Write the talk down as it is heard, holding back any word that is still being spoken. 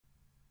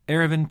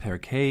Eruvin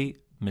Perkei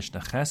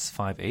Mishnah Ches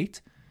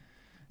 5.8.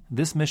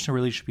 This Mishnah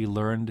really should be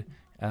learned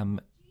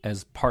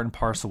as part and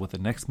parcel with the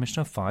next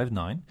Mishnah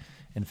 5.9.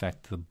 In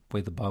fact, the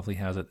way the Bavli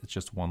has it, it's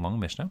just one long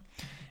Mishnah.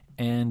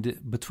 And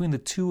between the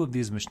two of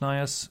these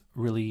Mishnayos,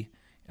 really,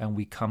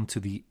 we come to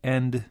the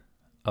end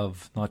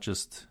of not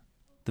just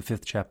the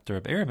 5th chapter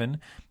of Eruvin,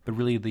 but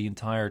really the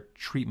entire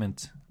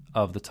treatment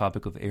of the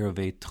topic of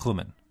Eruvei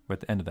Tchumen. We're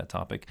at the end of that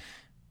topic.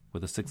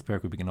 With the 6th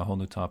parak, we begin a whole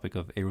new topic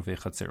of Eruvei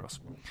Chatzeros.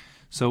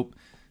 So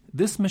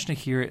this Mishnah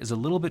here is a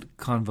little bit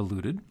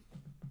convoluted,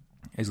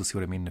 as you'll see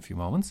what I mean in a few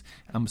moments.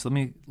 So let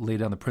me lay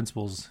down the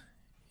principles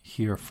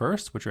here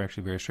first, which are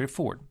actually very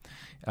straightforward.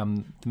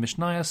 The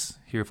Mishnayos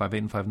here, 5.8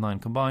 and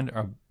 5.9 combined,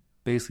 are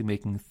basically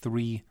making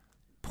 3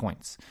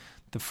 points.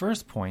 The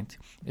first point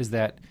is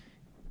that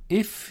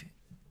if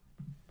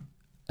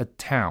a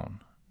town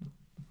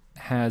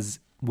has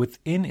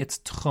within its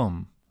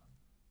tchum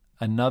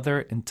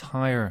another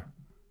entire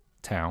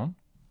town,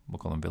 we'll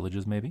call them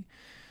villages maybe.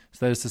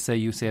 So that is to say,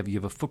 you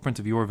have a footprint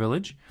of your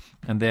village,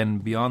 and then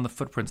beyond the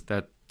footprint,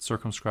 that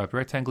circumscribed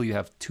rectangle, you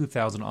have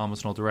 2,000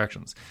 amos in all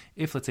directions.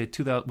 If, let's say,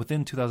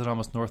 within 2,000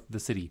 amos north of the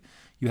city,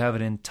 you have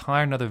an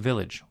entire another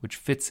village which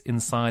fits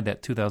inside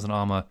that 2,000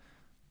 amma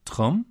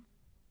tchum,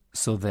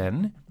 so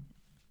then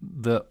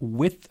the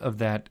width of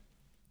that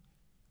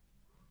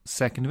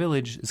second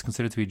village is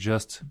considered to be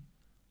just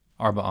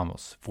arba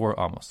amos, 4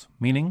 amos.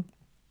 Meaning,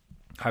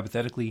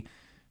 hypothetically,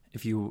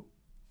 if you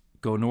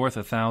go north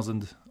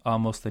 1,000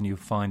 amos, then you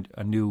find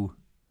a new,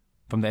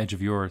 from the edge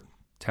of your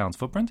town's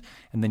footprint,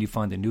 and then you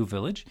find a new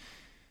village.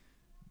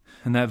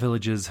 And that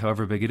village is,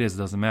 however big it is, it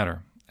doesn't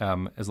matter.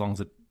 As long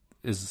as it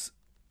is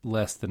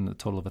less than the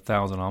total of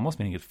 1,000 amos,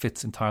 meaning it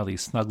fits entirely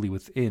snugly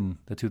within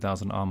the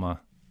 2,000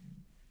 amma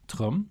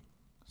tchum.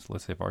 So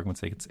let's say, for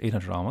argument's sake, it's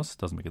 800 amos.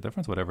 Doesn't make a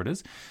difference, whatever it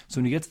is. So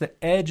when you get to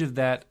the edge of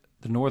that,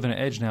 the northern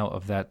edge now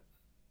of that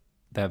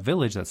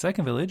village, that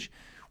second village,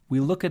 we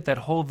look at that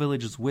whole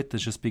village's width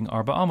as just being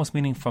arba amos,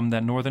 meaning from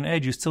that northern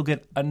edge, you still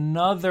get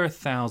another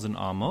 1,000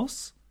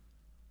 amos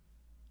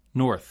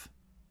north.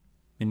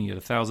 Meaning you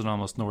get 1,000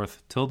 amos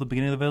north till the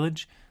beginning of the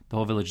village. The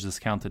whole village is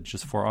counted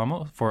just 4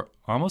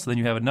 amos. Then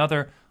you have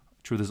another,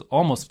 there's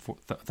almost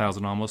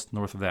 1,000 amos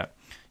north of that.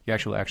 You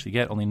actually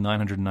get only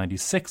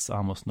 996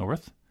 amos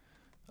north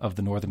of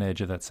the northern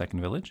edge of that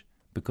second village,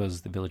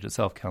 because the village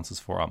itself counts as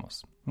 4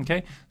 amos.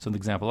 Okay? So in the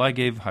example I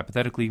gave,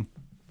 hypothetically,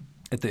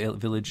 at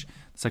the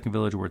second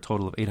village, were a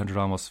total of 800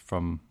 amos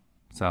from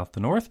south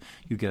to north.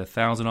 You get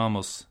 1,000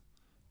 amos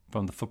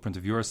from the footprint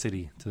of your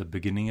city to the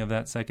beginning of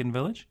that second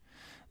village.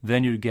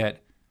 Then you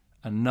get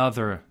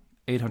another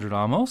 800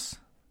 amos,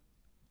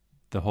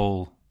 the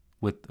whole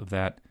width of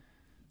that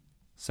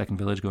second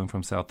village going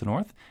from south to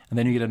north. And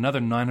then you get another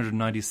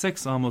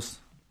 996 amos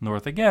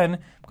north again,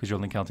 because you're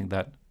only counting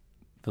that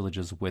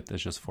village's width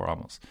as just 4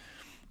 amos.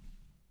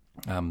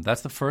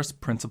 That's the first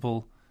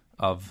principle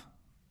of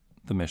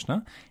the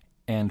Mishnah.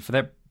 And for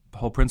that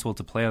whole principle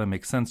to play out and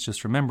make sense,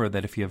 just remember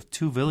that if you have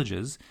 2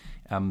 villages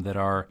that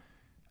are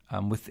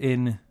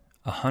within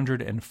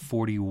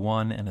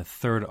 141 and a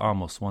third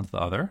amos one to the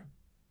other,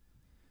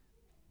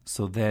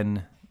 so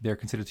then they're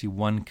considered to be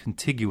one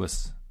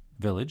contiguous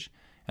village,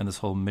 and this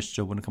whole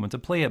Mishnah wouldn't come into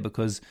play yet,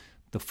 because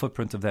the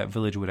footprint of that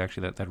village would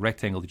actually, that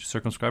rectangle that you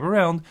circumscribe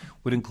around,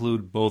 would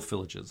include both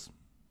villages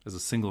as a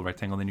single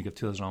rectangle. Then you get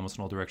 2,000 amos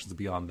in all directions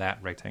beyond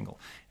that rectangle.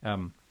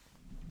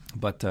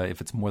 But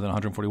if it's more than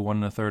 141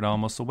 and a third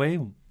amos away,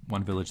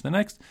 one village to the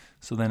next,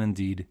 so then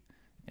indeed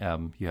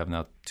you have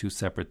now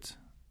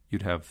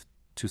you'd have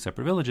 2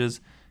 separate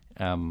villages,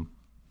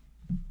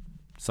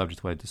 subject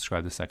to what I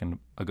described a second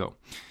ago.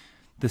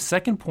 The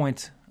second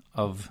point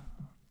of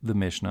the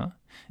Mishnah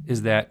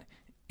is that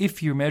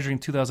if you're measuring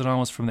 2,000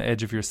 amos from the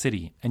edge of your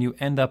city, and you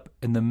end up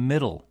in the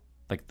middle,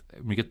 like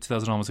when you get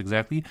 2,000 amos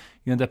exactly,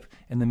 you end up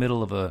in the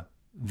middle of a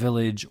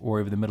village, or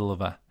in the middle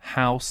of a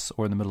house,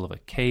 or in the middle of a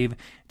cave,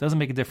 it doesn't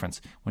make a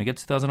difference. When you get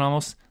to 2,000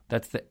 amos,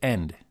 that's the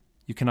end.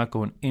 You cannot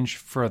go an inch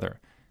further,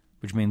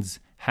 which means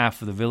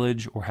half of the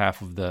village, or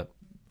half of the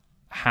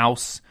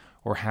house,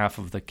 or half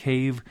of the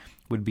cave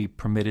would be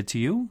permitted to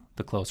you,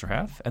 the closer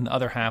half, and the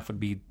other half would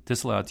be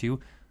disallowed to you,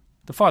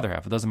 the farther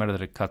half. It doesn't matter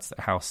that it cuts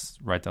the house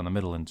right down the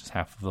middle and just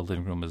half of the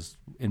living room is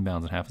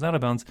inbounds and half is out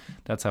of bounds.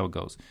 That's how it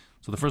goes.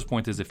 So the first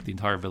point is, if the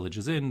entire village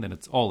is in, then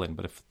it's all in.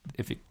 But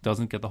if it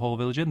doesn't get the whole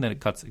village in, then it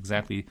cuts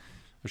exactly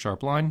a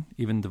sharp line,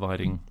 even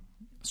dividing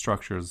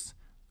structures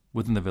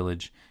within the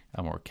village,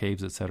 or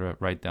caves, etc.,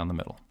 right down the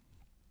middle.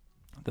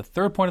 The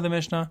third point of the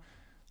Mishnah,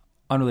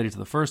 unrelated to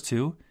the first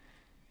two,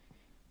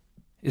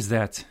 is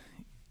that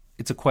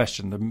it's a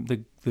question.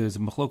 There's a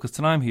machlokas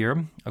tanaim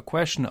here, a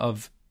question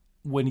of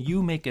when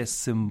you make a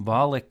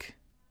symbolic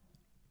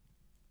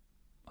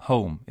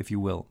home, if you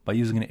will, by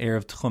using an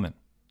erev tchumen,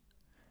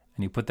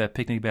 and you put that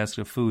picnic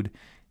basket of food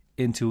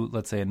into,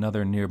 let's say,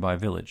 another nearby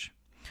village.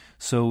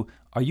 So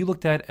are you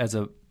looked at as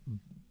a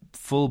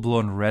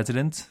full-blown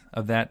resident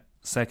of that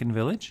second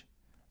village?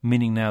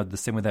 Meaning now, the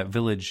same way that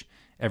village,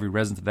 every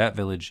resident of that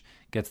village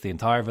gets the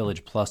entire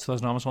village plus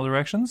 2,000 amos in all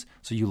directions,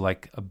 so you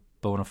like a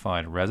bona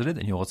fide resident,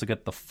 and you also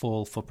get the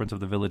full footprint of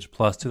the village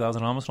plus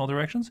 2,000 amos in all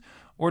directions?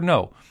 Or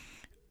no?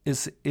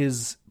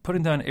 Is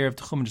putting down Erev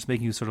Tchumen just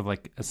making you sort of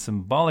like a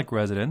symbolic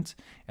resident,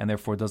 and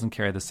therefore doesn't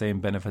carry the same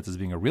benefits as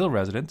being a real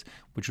resident,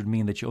 which would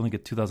mean that you only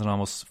get 2,000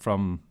 amos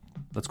from,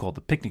 let's call it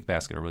the picnic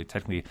basket, or really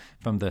technically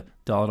from the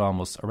Dalet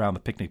amos around the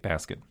picnic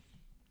basket,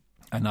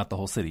 and not the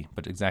whole city,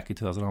 but exactly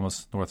 2,000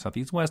 amos north, south,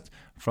 east, west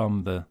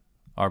from the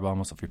Arba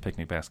amos of your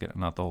picnic basket, and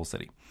not the whole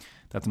city.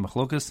 That's a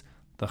machlokas.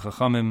 The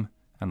Chachamim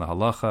and the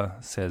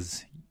Halacha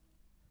says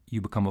you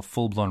become a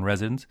full-blown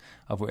resident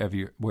of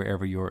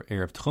wherever your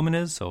Erev Tchumen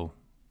is, so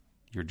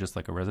you're just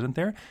like a resident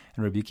there.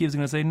 And Rabbi Akiva is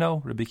going to say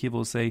no. Rabbi Akiva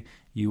will say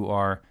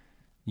you're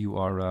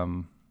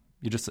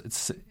just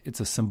it's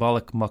a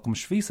symbolic makom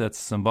shvisa. It's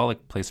a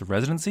symbolic place of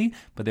residency,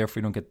 but therefore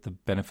you don't get the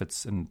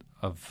benefits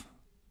of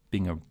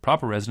being a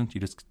proper resident.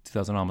 You just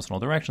 2,000 amos in all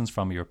directions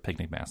from your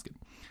picnic basket.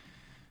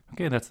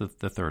 Okay, that's the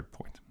third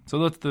point. So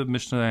that's the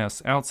Mishnah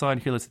outside.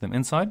 Here, let's see them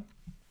inside.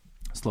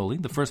 Slowly.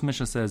 The first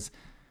Mishnah says,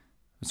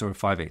 sort of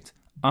 5:8.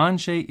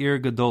 Anshe ir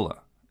gadola.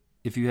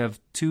 If you have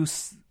two.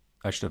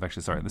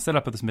 The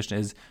setup of this Mishnah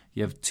is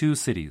you have two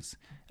cities,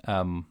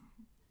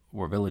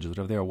 or villages,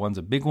 whatever they are. One's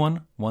a big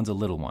one, one's a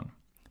little one.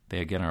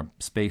 They, again, are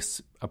spaced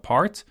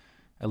apart,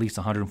 at least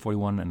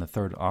 141 and a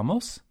third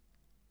amos.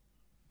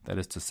 That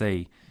is to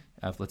say,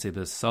 let's say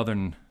the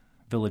southern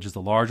village is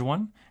the large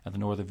one, and the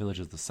northern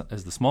village is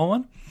the small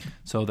one.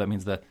 So that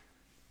means that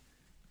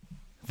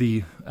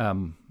the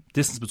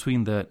distance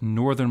between the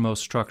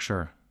northernmost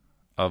structure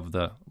of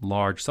the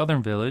large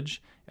southern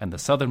village and the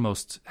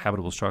southernmost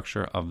habitable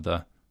structure of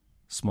the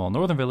small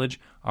northern village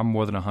are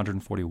more than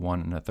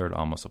 141 and a third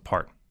amos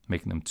apart,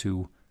 making them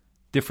two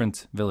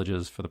different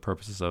villages for the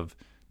purposes of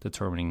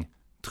determining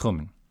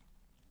tchumen.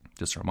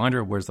 Just a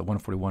reminder, where's the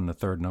 141 and a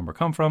third number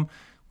come from?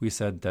 We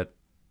said that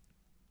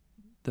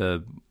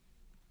the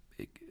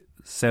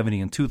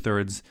 70 and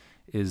 2/3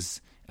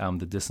 is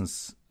the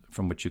distance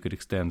from which you could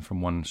extend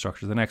from one structure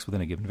to the next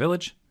within a given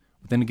village.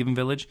 Within a given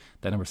village,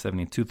 that number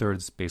 70 and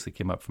 2/3 basically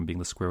came up from being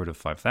the square root of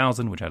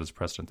 5,000, which had its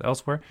precedent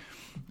elsewhere.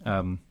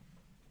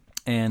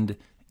 And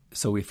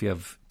so if you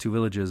have two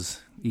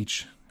villages,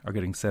 each are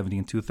getting 70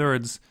 and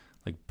 2/3,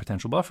 like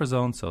potential buffer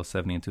zone, so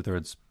 70 and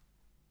 2/3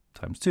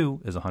 times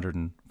 2 is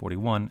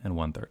 141 and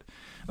 1/3.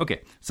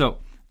 Okay, so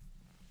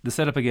the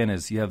setup again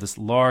is you have this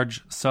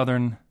large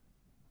southern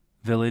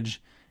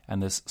village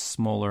and this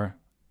smaller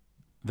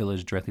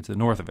village directly to the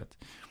north of it.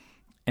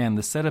 And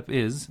the setup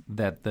is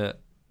that the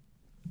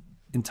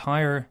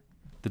entire,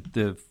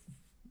 the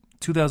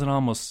 2,000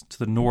 amos to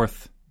the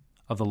north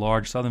of the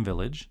large southern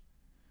village,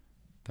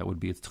 that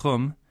would be its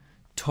tchum,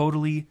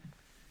 totally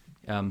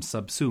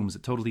subsumes,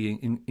 it totally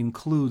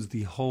includes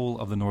the whole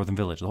of the northern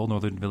village. The whole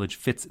northern village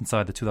fits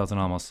inside the 2,000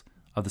 amos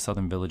of the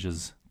southern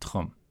village's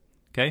tchum.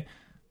 Okay?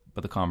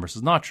 But the converse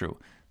is not true.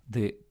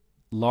 The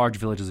large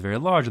village is very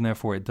large, and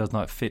therefore it does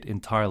not fit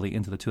entirely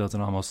into the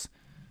 2,000 amos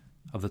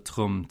of the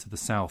tchum to the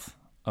south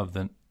of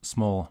the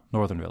small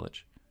northern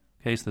village.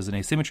 Okay, so there's an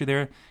asymmetry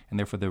there, and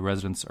therefore the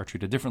residents are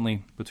treated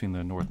differently between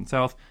the north and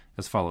south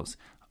as follows.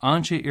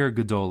 Anshe ir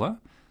gedola,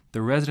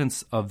 the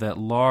residents of that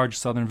large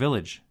southern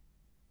village,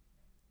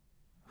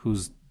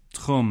 whose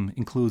tchum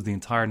includes the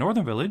entire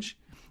northern village,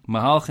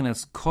 mahalchin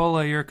es kol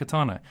ha'ir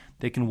katana,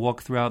 they can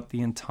walk throughout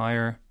the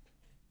entire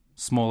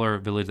smaller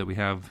village that we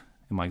have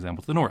in my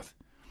example to the north.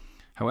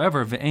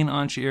 However, ve'ein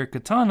anshe ir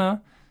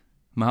katana,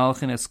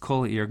 mahalchin es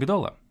kol ha'ir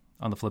gedola.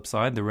 On the flip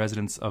side, the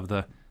residents of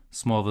the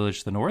small village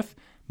to the north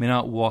may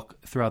not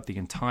walk throughout the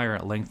entire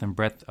length and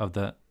breadth of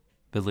the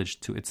village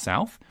to its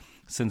south,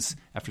 since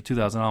after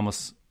 2,000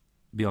 amos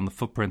beyond the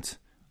footprint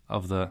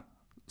of the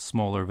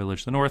smaller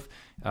village to the north,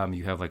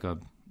 you have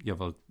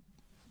a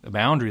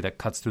boundary that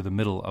cuts through the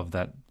middle of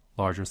that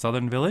larger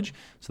southern village.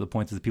 So the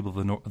point is the people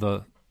of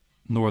the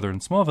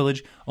northern small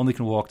village only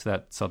can walk to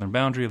that southern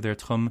boundary of their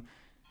tchum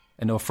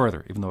and no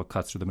further, even though it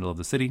cuts through the middle of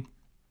the city.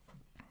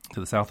 To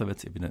the south of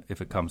it, even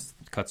if it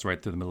cuts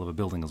right through the middle of a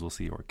building, as we'll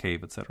see, or a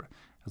cave, etc.,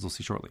 as we'll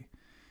see shortly.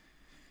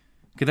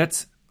 Okay,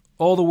 that's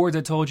all the words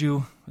I told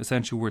you.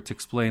 Essentially, were to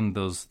explain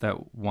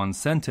that one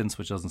sentence,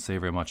 which doesn't say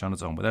very much on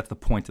its own, but that's the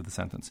point of the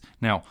sentence.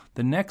 Now,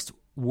 the next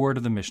word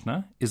of the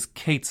Mishnah is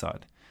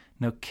ketzad.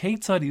 Now,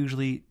 ketzad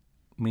usually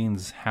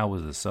means how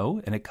is this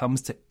so, and it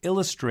comes to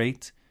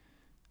illustrate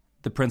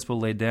the principle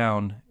laid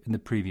down in the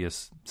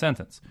previous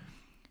sentence.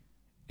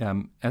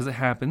 As it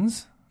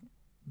happens,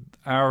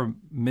 our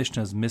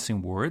Mishnah is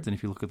missing words, and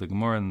if you look at the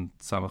Gemara and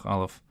Samach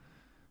Aleph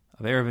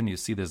of Eruvin, you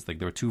see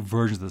there are two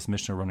versions of this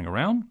Mishnah running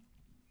around.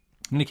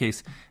 In any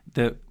case,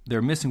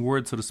 they're missing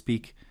words, so to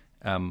speak.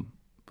 They're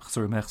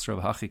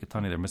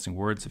missing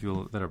words, if you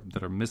will,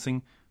 that are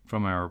missing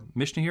from our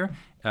Mishnah here,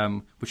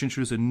 which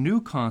introduce a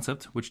new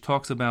concept, which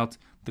talks about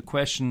the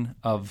question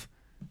of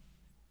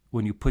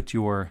when you put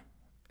your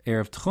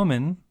Erev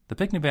Tchumen, the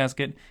picnic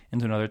basket,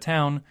 into another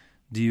town,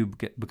 do you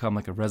become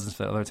like a resident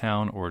of that other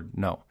town or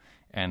no?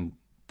 And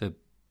the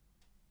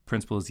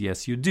principle is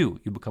yes, you do.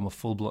 You become a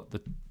full-blood.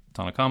 The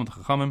Tanakam, the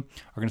Chachamim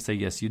are going to say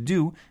yes, you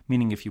do.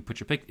 Meaning, if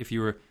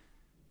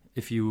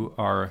you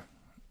are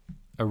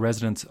a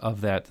resident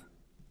of that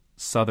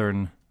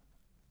southern,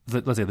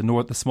 let's say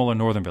the smaller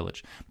northern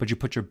village, but you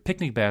put your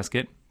picnic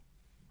basket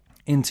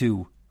with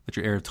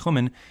your Erev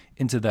Tchumen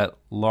into that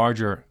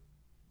larger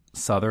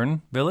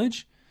southern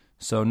village.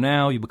 So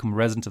now you become a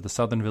resident of the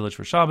southern village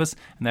for Shabbos,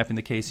 and that being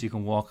the case, you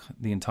can walk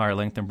the entire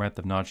length and breadth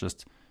of not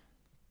just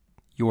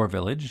your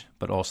village,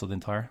 but also the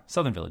entire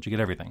southern village. You get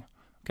everything.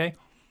 Okay?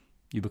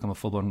 You become a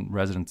full-blown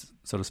resident,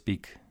 so to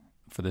speak,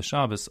 for the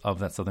Shabbos of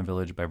that southern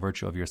village by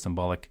virtue of your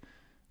symbolic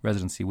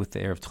residency with the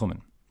Erev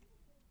Tchumen.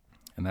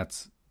 And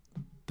that's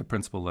the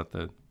principle that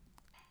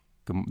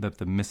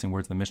the missing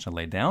words of the Mishnah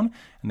lay down,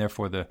 and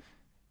therefore the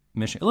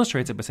Mishnah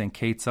illustrates it by saying,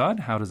 Ketzad,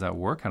 how does that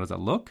work? How does that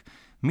look?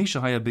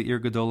 Misha haya be'ir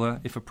gedola,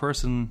 if a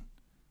person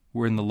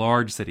were in the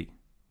large city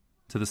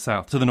to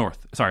the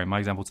north, my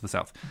example to the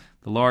south,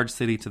 the large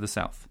city to the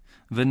south,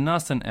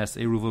 v'nasan es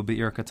eruva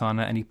be'ir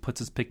katana, and he puts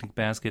his picnic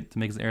basket to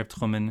make his Erev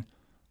Tchumen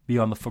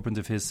beyond the footprint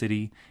of his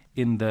city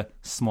in the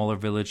smaller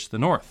village to the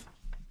north.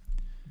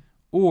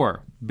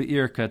 Or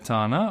be'ir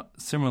katana,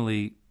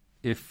 similarly,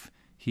 if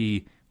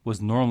he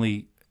was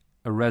normally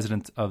a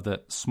resident of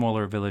the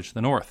smaller village to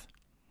the north,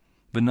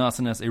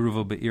 v'nasan es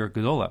eruva be'ir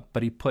gedola,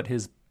 but he put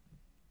his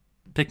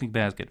picnic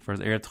basket for his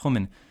Erev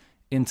Tchumen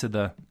into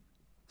the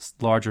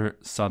larger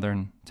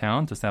southern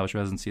town to establish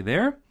residency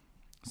there.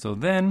 So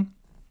then,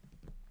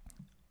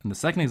 in the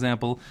second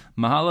example,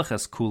 Mahalach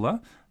es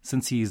Kula,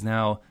 since he's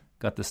now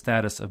got the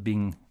status of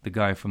being the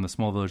guy from the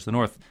small village to the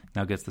north,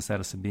 now gets the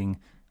status of being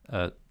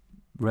a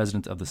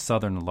resident of the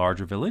southern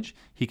larger village,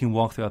 he can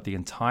walk throughout the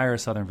entire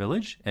southern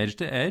village, edge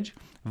to edge,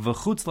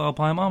 v'chutz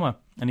la'alpayim amma,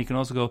 and he can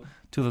also go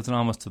 2,000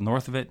 amos to the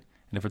north of it,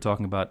 and if we're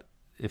talking about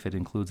if it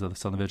includes the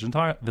southern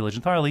village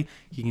entirely,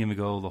 he can even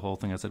go the whole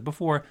thing I said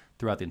before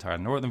throughout the entire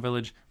northern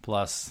village,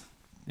 plus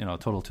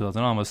total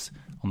 2,000 amos,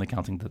 only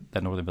counting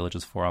that northern village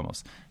is 4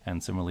 amos.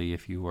 And similarly,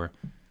 if you were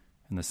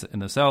in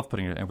the south,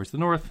 putting your average to the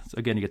north, so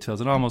again you get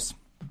 2,000 amos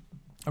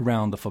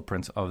around the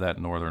footprint of that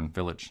northern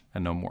village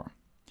and no more.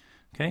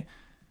 Okay.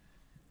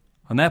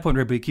 On that point,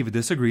 Rabbi Akiva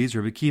disagrees.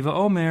 Rabbi Akiva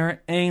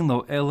Omer ein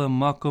lo ela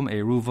makom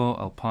eruvo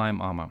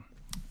alpaim amma.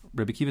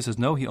 Rabbi Akiva says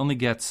no, he only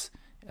gets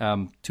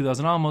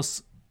 2,000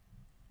 amos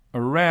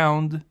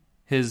around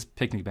his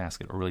picnic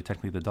basket, or really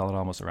technically the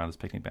Dalet Amos around his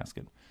picnic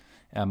basket.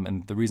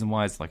 And the reason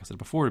why is, like I said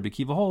before, Rabbi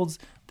Akiva holds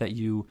that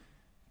you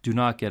do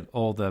not get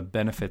all the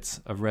benefits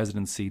of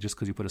residency just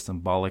because you put a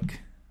symbolic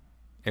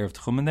Erev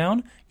Tchumen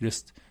down. You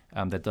just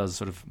that does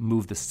sort of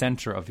move the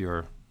center of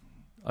your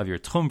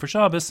Tchum for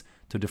Shabbos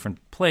to a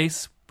different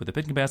place with the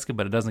picnic basket,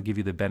 but it doesn't give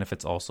you the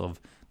benefits also of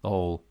the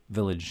whole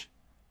village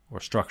or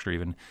structure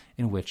even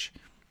in which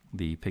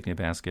the picnic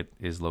basket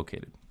is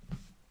located.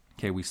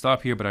 Okay, we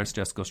stop here, but I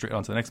suggest go straight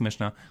on to the next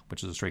Mishnah,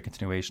 which is a straight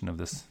continuation of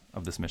this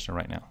Mishnah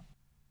right now.